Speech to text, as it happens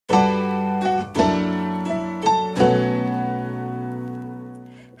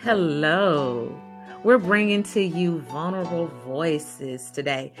Hello. We're bringing to you vulnerable voices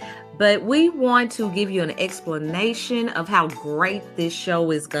today, but we want to give you an explanation of how great this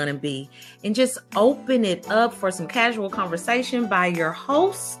show is going to be and just open it up for some casual conversation by your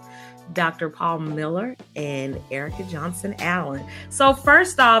hosts, Dr. Paul Miller and Erica Johnson Allen. So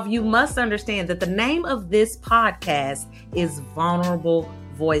first off, you must understand that the name of this podcast is Vulnerable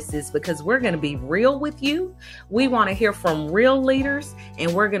Voices because we're going to be real with you. We want to hear from real leaders,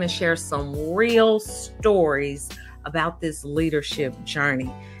 and we're going to share some real stories about this leadership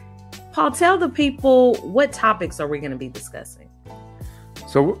journey. Paul, tell the people, what topics are we going to be discussing?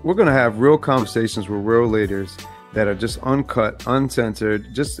 So we're going to have real conversations with real leaders that are just uncut,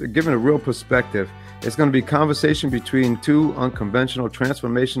 uncensored, just giving a real perspective. It's going to be conversation between two unconventional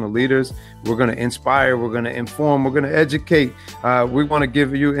transformational leaders. We're going to inspire, we're going to inform, we're going to educate. We want to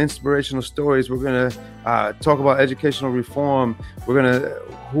give you inspirational stories. We're going to talk about educational reform. We're going to,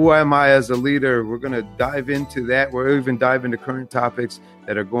 who am I as a leader? We're going to dive into that. We're even dive into current topics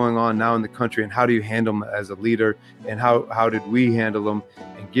that are going on now in the country and how do you handle them as a leader and how did we handle them,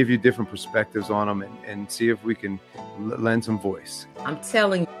 and give you different perspectives on them and see if we can lend some voice. I'm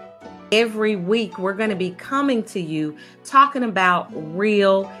telling you, every week we're going to be coming to you talking about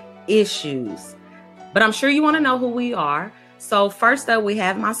real issues. But I'm sure you want to know who we are. So first up, we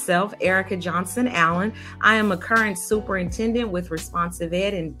have myself, Erica Johnson Allen. I am a current superintendent with Responsive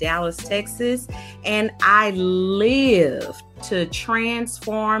Ed in Dallas, Texas, and I live to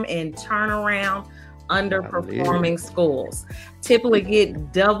transform and turn around underperforming schools. Typically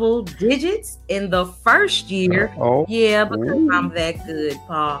get double digits in the first year. Yeah, because I'm that good,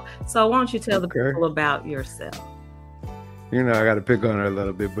 Paul. So why don't you tell the people about yourself? You know, I got to pick on her a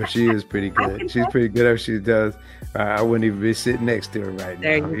little bit, but she is pretty good. She's pretty good at what she does. I wouldn't even be sitting next to her right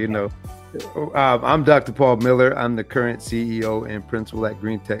now. You know, I'm Dr. Paul Miller. I'm the current CEO and principal at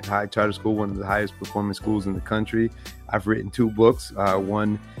Green Tech High Charter School, one of the highest performing schools in the country. I've written 2 books.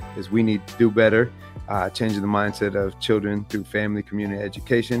 One is We Need to Do Better, changing the mindset of children through family community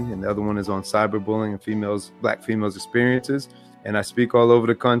education. And the other one is on cyberbullying and Black females experiences. And I speak all over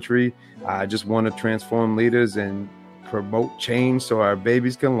the country. I just want to transform leaders and promote change so our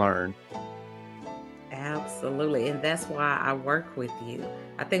babies can learn. Absolutely. And that's why I work with you.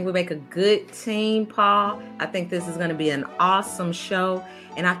 I think we make a good team, Paul. I think this is going to be an awesome show.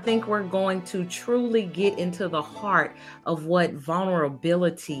 And I think we're going to truly get into the heart of what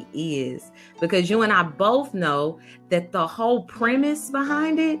vulnerability is, because you and I both know that the whole premise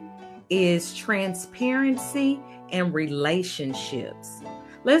behind it is transparency and relationships.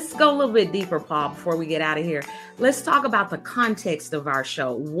 Let's go a little bit deeper, Paul, before we get out of here. Let's talk about the context of our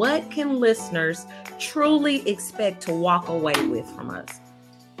show. What can listeners truly expect to walk away with from us?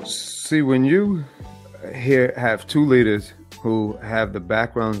 See, when you have 2 leaders who have the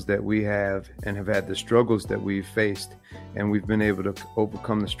backgrounds that we have and have had the struggles that we've faced, and we've been able to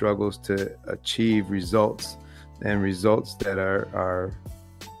overcome the struggles to achieve results, and results that are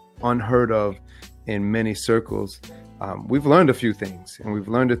unheard of in many circles, we've learned a few things, and we've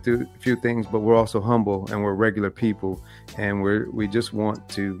learned a few things, but we're also humble and we're regular people, and we just want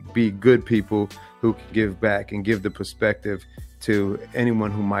to be good people who can give back and give the perspective to anyone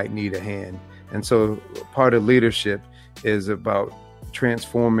who might need a hand. And so part of leadership is about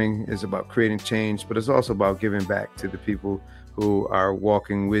transforming, is about creating change, but it's also about giving back to the people who are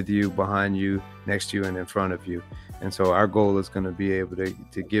walking with you, behind you, next to you, and in front of you. And so our goal is going to be able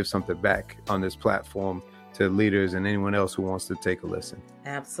to give something back on this platform to leaders and anyone else who wants to take a listen.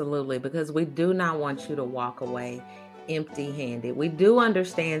 Absolutely, because we do not want you to walk away empty-handed. We do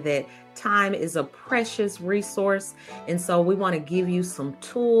understand that time is a precious resource, and so we want to give you some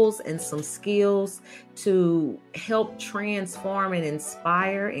tools and some skills to help transform and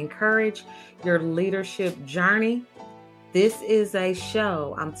inspire, encourage your leadership journey. This is a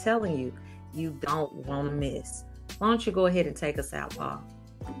show, I'm telling you, you don't want to miss. Why don't you go ahead and take us out, Paul?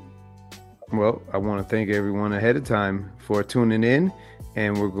 Well, I want to thank everyone ahead of time for tuning in,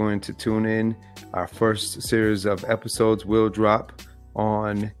 and we're going to tune in. Our first series of episodes will drop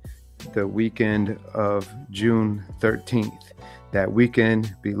on the weekend of June 13th. That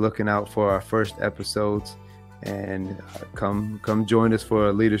weekend, be looking out for our first episodes, and come join us for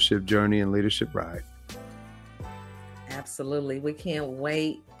a leadership journey and leadership ride. Absolutely. We can't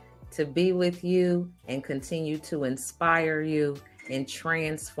wait to be with you and continue to inspire you and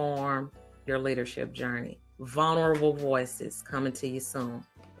transform your leadership journey. Vulnerable Voices coming to you soon.